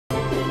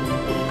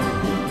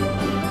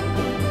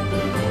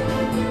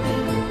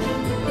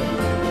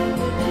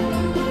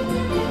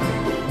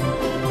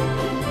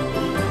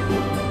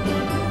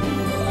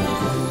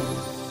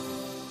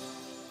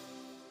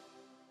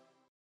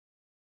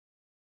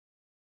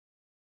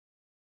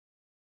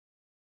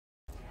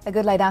A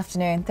good late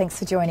afternoon. Thanks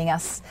for joining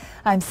us.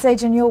 I'm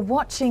Sage and you're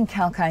watching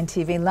Kalkine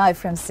TV live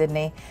from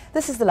Sydney.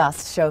 This is the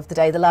last show of the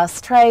day, the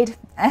last trade,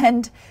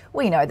 and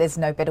we know there's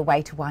no better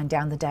way to wind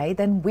down the day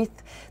than with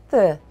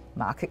the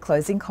market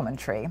closing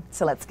commentary.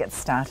 So let's get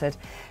started.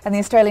 And the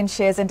Australian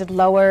shares ended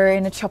lower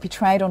in a choppy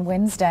trade on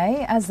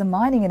Wednesday as the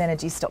mining and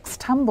energy stocks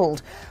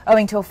tumbled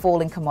owing to a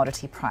fall in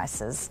commodity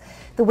prices.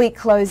 The week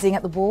closing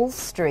at the Wall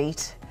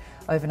Street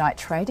overnight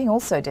trading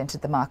also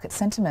dented the market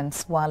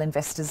sentiments while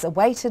investors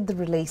awaited the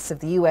release of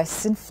the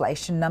US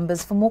inflation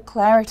numbers for more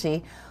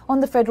clarity on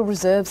the Federal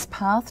Reserve's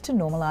path to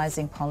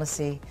normalising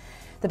policy.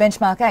 The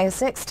benchmark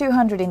ASX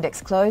 200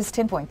 index closed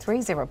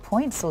 10.30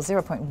 points or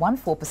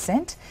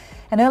 0.14%,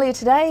 and earlier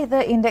today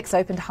the index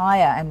opened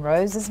higher and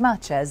rose as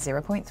much as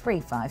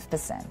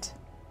 0.35%.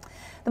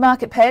 The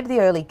market paid the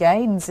early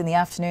gains in the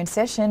afternoon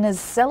session as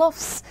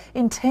sell-offs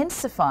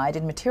intensified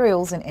in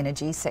materials and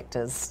energy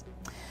sectors.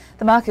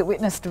 The market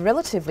witnessed a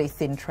relatively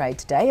thin trade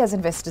today as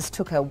investors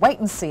took a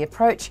wait-and-see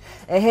approach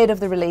ahead of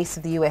the release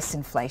of the US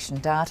inflation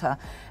data.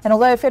 And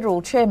although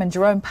Federal Chairman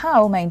Jerome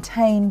Powell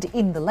maintained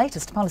in the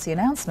latest policy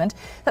announcement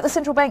that the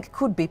central bank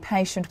could be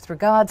patient with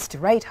regards to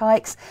rate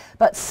hikes,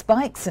 but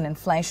spikes in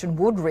inflation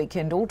would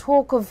rekindle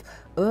talk of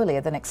earlier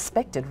than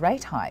expected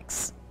rate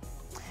hikes.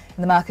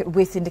 And the market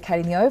with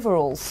indicating the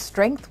overall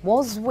strength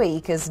was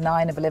weak as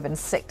 9 of 11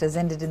 sectors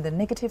ended in the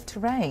negative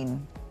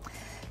terrain.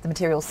 The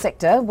materials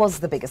sector was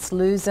the biggest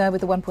loser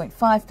with a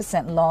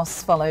 1.5%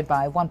 loss, followed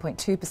by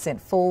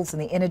 1.2% falls in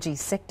the energy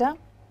sector.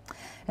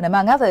 And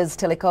among others,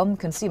 telecom,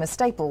 consumer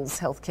staples,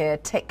 healthcare,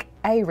 tech,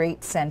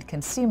 A-REITs and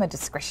consumer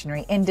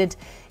discretionary ended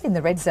in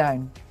the red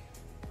zone.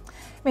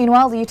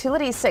 Meanwhile, the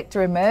utilities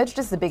sector emerged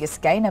as the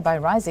biggest gainer by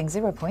rising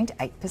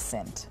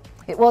 0.8%.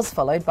 It was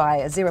followed by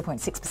a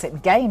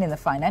 0.6% gain in the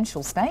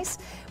financial space,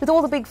 with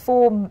all the big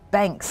four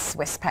banks,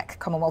 Westpac,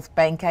 Commonwealth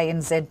Bank,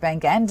 ANZ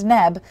Bank and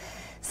NAB,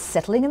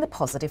 settling in the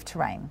positive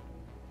terrain.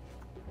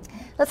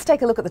 Let's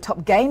take a look at the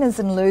top gainers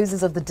and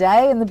losers of the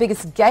day, and the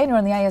biggest gainer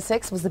on the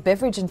ASX was the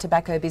beverage and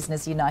tobacco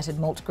business United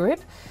Malt Group,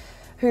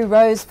 who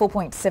rose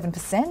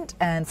 4.7%,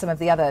 and some of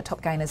the other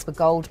top gainers were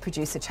gold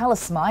producer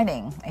Chalice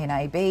Mining,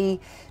 NAB,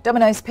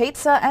 Domino's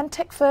Pizza and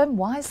tech firm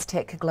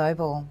WiseTech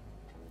Global.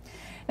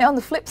 Now on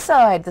the flip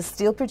side, the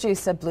steel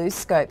producer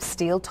BlueScope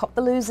Steel topped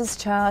the losers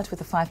chart with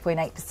a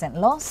 5.8%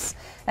 loss,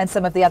 and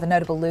some of the other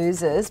notable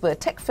losers were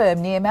tech firm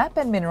Nearmap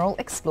and mineral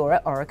explorer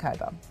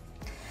Orocobre.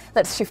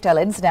 Let's shift our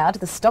lens now to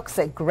the stocks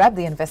that grabbed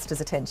the investors'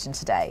 attention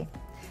today.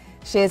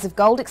 Shares of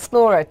gold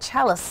explorer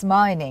Chalice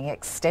Mining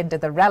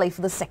extended the rally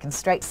for the second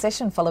straight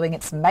session following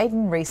its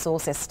maiden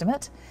resource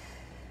estimate.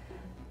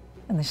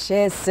 And the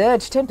shares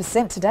surged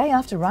 10% today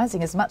after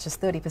rising as much as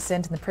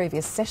 30% in the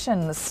previous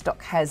session. The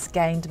stock has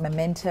gained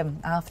momentum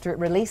after it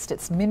released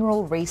its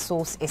mineral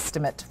resource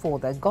estimate for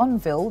the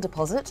Gonville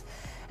deposit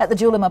at the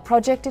Julimar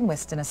project in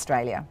Western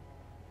Australia.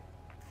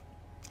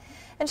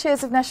 And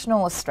shares of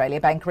National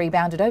Australia Bank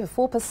rebounded over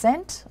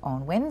 4%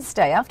 on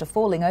Wednesday after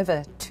falling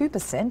over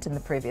 2% in the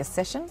previous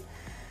session.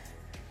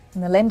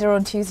 And the lender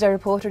on Tuesday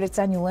reported its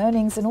annual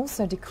earnings and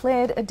also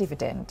declared a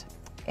dividend.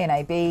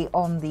 NAB,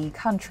 on the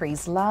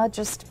country's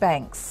largest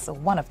banks, or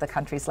one of the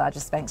country's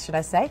largest banks should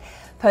I say,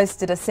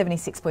 posted a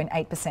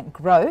 76.8%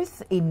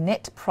 growth in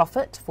net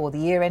profit for the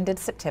year ended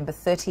September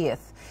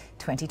 30th,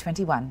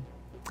 2021.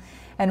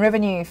 And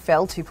revenue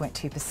fell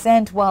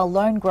 2.2% while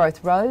loan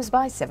growth rose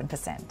by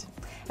 7%.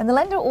 And the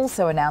lender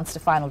also announced a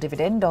final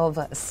dividend of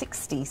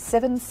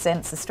 67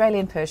 cents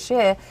Australian per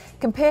share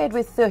compared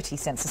with 30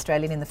 cents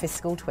Australian in the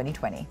fiscal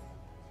 2020.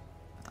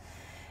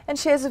 And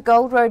shares of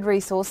Gold Road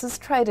Resources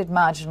traded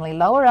marginally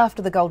lower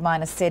after the gold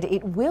miner said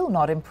it will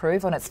not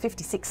improve on its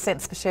 56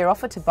 cents per share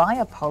offer to buy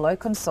Apollo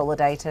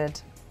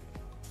Consolidated.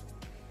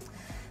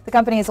 The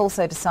company has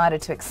also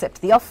decided to accept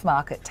the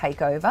off-market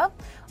takeover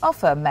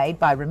offer made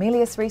by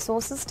Ramelius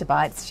Resources to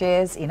buy its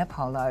shares in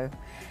Apollo.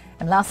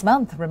 And last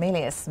month,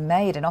 Ramelius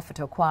made an offer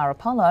to acquire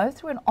Apollo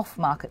through an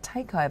off-market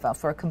takeover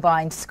for a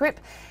combined scrip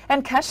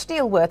and cash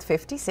deal worth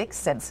 56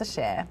 cents a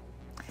share.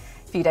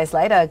 A few days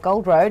later,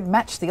 Gold Road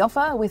matched the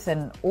offer with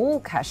an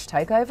all-cash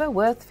takeover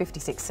worth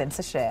 56 cents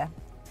a share.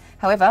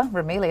 However,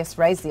 Ramelius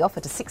raised the offer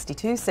to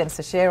 62 cents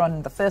a share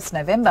on the 1st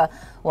November,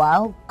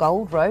 while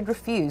Gold Road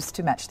refused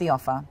to match the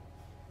offer.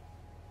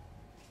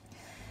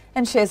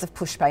 And shares of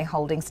Pushpay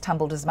Holdings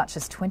tumbled as much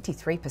as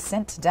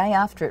 23% today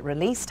after it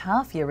released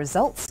half-year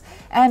results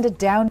and a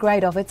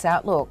downgrade of its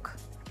outlook.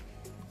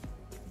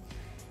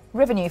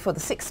 Revenue for the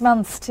 6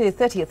 months to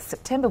 30th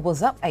September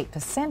was up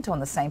 8% on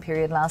the same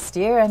period last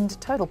year, and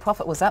total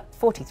profit was up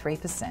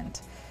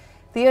 43%.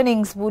 The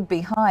earnings would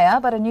be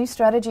higher, but a new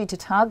strategy to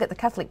target the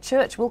Catholic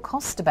Church will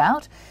cost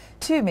about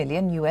 $2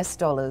 million.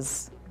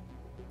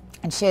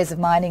 And shares of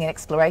mining and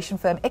exploration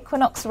firm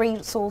Equinox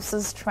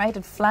Resources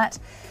traded flat.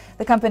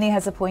 The company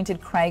has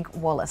appointed Craig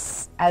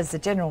Wallace as the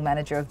General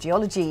Manager of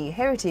Geology,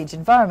 Heritage,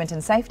 Environment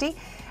and Safety,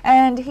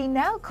 and he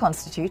now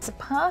constitutes a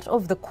part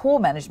of the core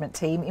management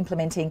team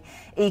implementing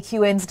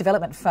EQN's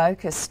development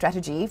focus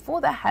strategy for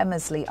the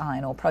Hamersley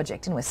Iron Ore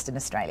project in Western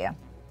Australia.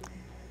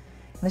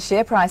 The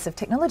share price of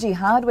technology,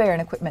 hardware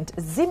and equipment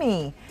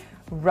Zimmy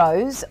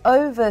rose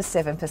over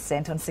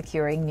 7% on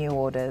securing new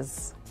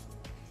orders.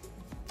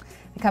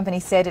 The company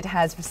said it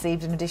has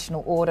received an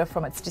additional order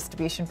from its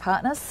distribution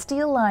partner,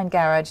 Steel Line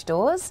Garage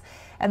Doors,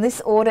 and this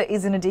order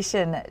is in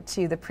addition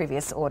to the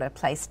previous order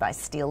placed by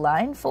Steel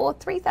Line for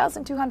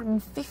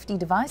 3,250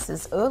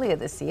 devices earlier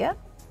this year.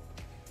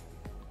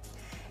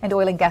 And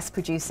oil and gas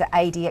producer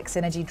ADX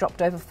Energy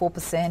dropped over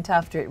 4%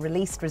 after it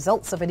released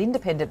results of an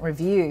independent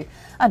review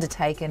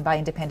undertaken by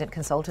independent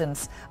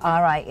consultants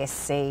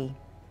RISC.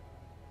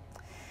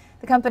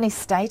 The company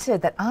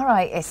stated that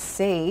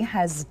RISC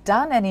has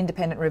done an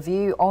independent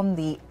review on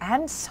the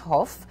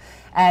Anshof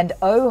and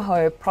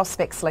Oho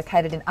prospects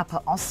located in Upper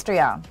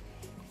Austria.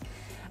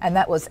 And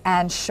that was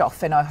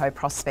Anshof and Oho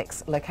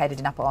prospects located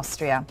in Upper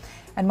Austria.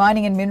 And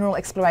mining and mineral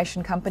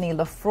exploration company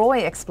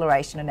Lefroy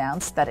Exploration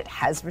announced that it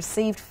has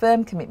received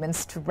firm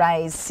commitments to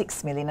raise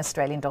 6 million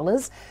Australian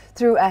dollars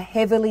through a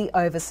heavily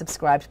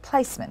oversubscribed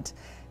placement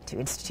to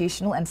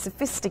institutional and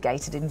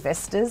sophisticated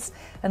investors,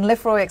 and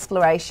Lefroy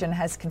Exploration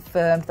has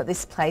confirmed that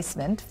this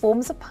placement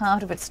forms a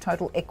part of its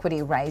total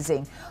equity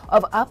raising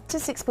of up to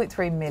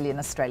 6.3 million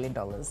Australian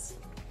dollars.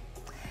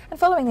 And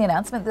following the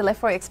announcement, the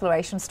Lefroy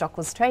Exploration stock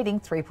was trading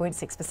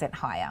 3.6%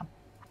 higher.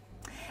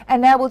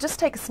 And now we'll just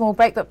take a small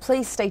break, but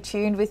please stay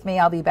tuned with me.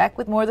 I'll be back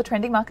with more of the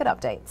trending market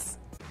updates.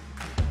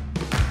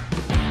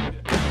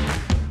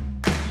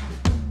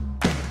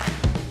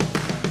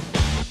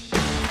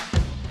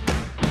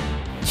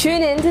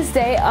 Tune in to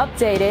stay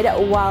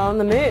updated while on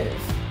the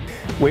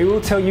move. We will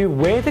tell you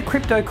where the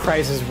crypto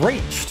craze has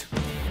reached,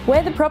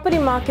 Where the property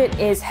market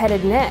is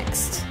headed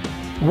next.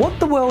 what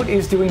the world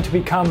is doing to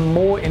become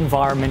more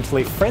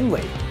environmentally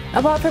friendly.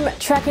 Apart from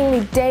tracking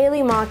the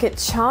daily market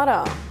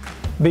charter.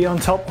 Be on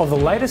top of the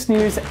latest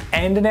news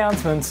and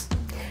announcements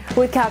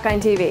With Kalkine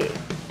TV.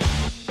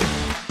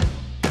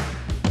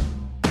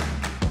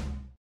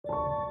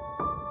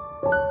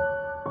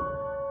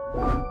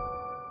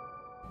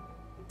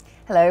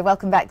 Hello,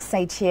 welcome back.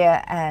 Sage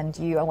here, and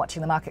you are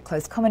watching the Market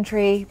Close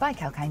commentary by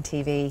Kalkine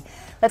TV.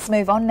 Let's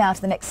move on now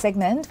to the next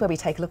segment where we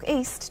take a look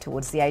east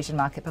towards the Asian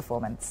market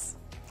performance.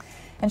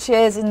 And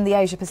shares in the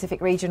Asia-Pacific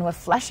region were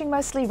flashing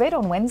mostly red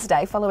on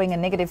Wednesday following a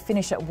negative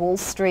finish at Wall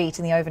Street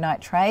in the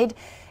overnight trade.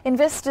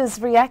 Investors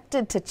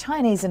reacted to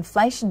Chinese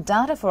inflation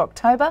data for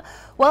October,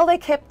 while they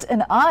kept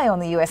an eye on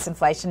the US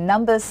inflation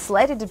numbers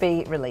slated to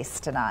be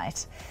released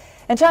tonight.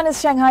 And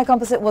China's Shanghai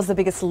Composite was the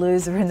biggest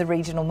loser in the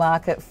regional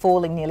market,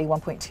 falling nearly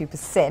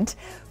 1.2%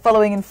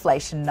 following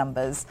inflation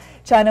numbers.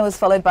 China was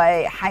followed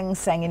by Hang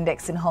Seng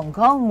Index in Hong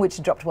Kong,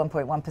 which dropped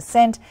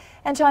 1.1%,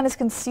 and China's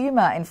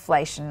consumer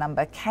inflation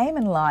number came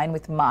in line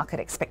with market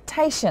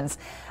expectations,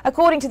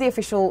 according to the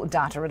official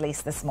data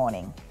released this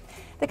morning.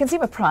 The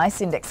Consumer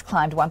Price Index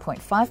climbed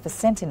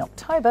 1.5% in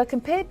October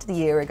compared to the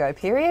year-ago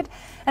period,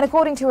 and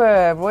according to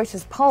a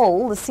Reuters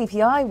poll, the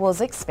CPI was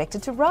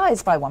expected to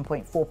rise by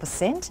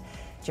 1.4%.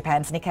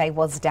 Japan's Nikkei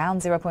was down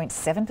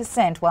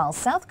 0.7%, while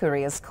South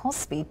Korea's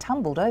Kospi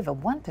tumbled over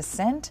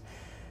 1%.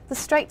 The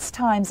Straits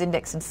Times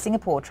Index in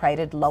Singapore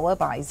traded lower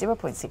by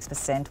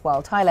 0.6%,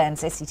 while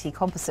Thailand's SET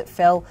Composite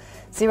fell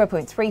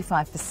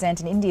 0.35%,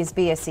 and India's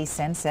BSE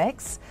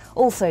Sensex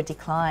also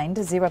declined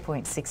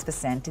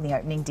 0.6% in the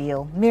opening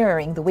deal,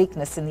 mirroring the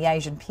weakness in the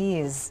Asian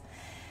peers.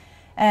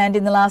 And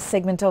in the last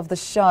segment of the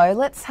show,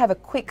 let's have a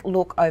quick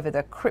look over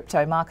the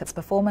crypto market's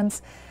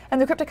performance. And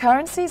the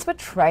cryptocurrencies were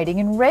trading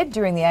in red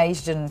during the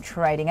Asian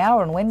trading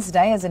hour on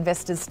Wednesday as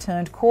investors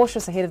turned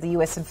cautious ahead of the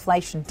US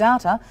inflation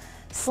data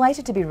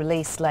slated to be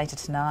released later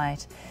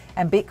tonight.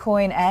 And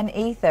Bitcoin and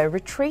Ether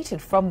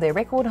retreated from their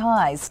record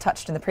highs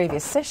touched in the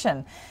previous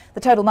session.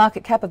 The total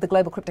market cap of the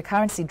global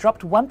cryptocurrency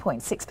dropped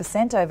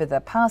 1.6% over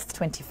the past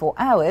 24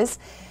 hours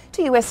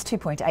to US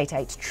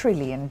 $2.88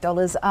 trillion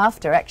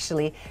after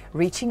actually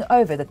reaching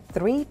over the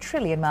 $3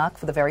 trillion mark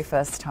for the very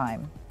first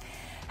time.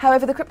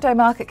 However, the crypto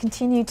market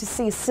continued to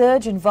see a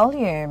surge in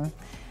volume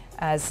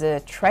as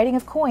the trading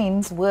of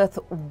coins worth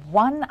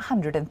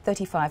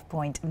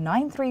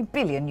 $135.93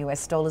 billion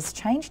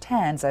changed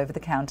hands over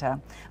the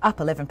counter, up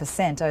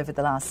 11% over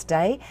the last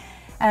day.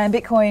 And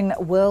Bitcoin,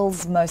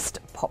 world's most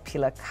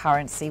popular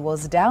currency,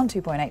 was down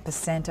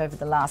 2.8% over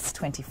the last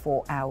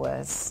 24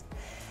 hours.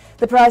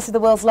 The price of the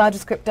world's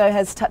largest crypto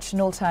has touched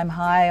an all-time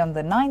high on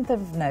the 9th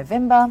of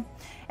November.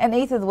 And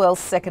Ether, the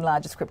world's second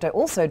largest crypto,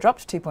 also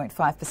dropped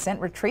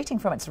 2.5%, retreating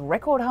from its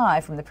record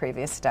high from the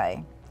previous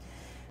day.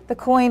 The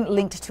coin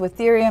linked to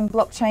Ethereum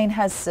blockchain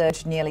has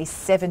surged nearly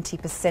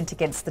 70%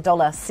 against the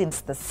dollar since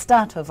the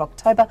start of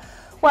October,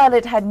 while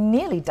it had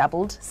nearly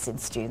doubled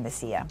since June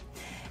this year.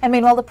 And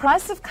meanwhile, the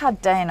price of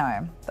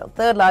Cardano, the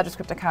third largest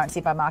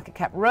cryptocurrency by market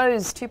cap,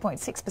 rose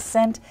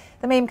 2.6%.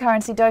 The meme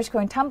currency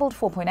Dogecoin tumbled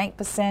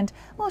 4.8%,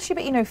 while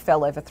Shiba Inu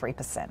fell over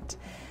 3%.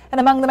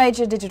 And among the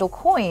major digital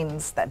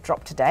coins that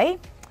dropped today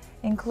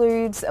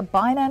includes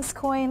Binance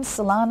Coin,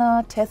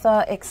 Solana,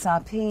 Tether,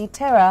 XRP,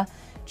 Terra,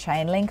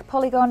 Chainlink,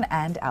 Polygon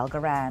and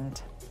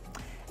Algorand.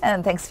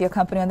 And thanks for your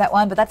company on that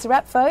one. But that's a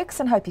wrap, folks,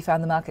 and hope you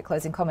found the market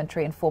closing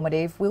commentary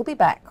informative. We'll be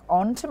back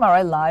on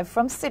tomorrow live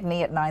from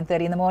Sydney at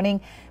 9:30 in the morning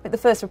with the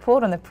first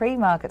report on the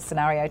pre-market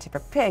scenario to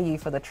prepare you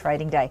for the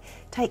trading day.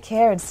 Take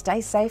care and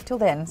stay safe till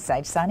then.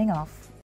 Sage signing off.